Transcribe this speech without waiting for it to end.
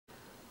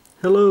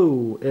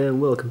Hello and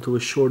welcome to a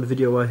short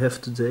video I have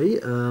today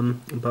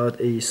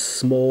about a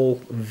small,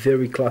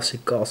 very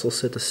classic castle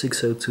set of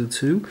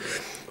 6022,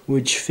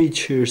 which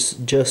features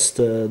just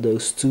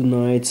those two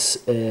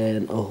knights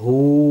and a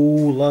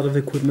whole lot of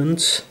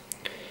equipment.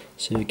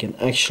 So you can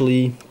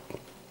actually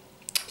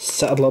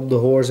saddle up the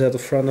horse at the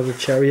front of the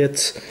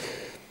chariot,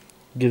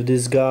 give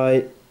this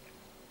guy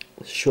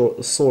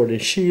a sword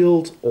and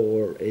shield,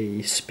 or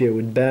a spear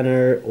with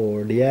banner,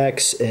 or the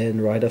axe,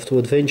 and ride off to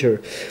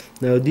adventure.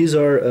 Now these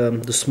are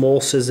the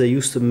small sets they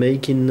used to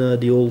make in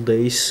the old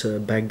days.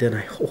 Back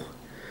then,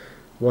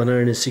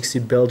 160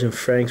 Belgian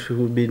francs, which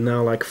would be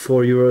now like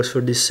 €4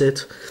 for this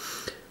set.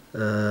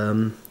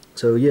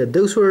 So yeah,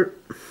 those were,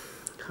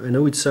 I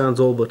know it sounds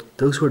old, but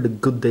those were the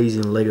good days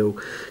in Lego,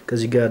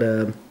 because you got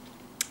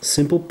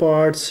simple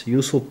parts,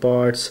 useful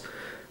parts,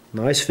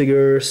 nice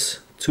figures,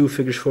 2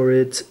 figures for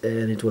it,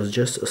 and it was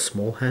just a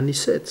small handy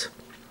set.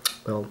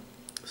 Well,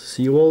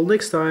 see you all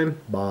next time.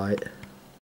 Bye.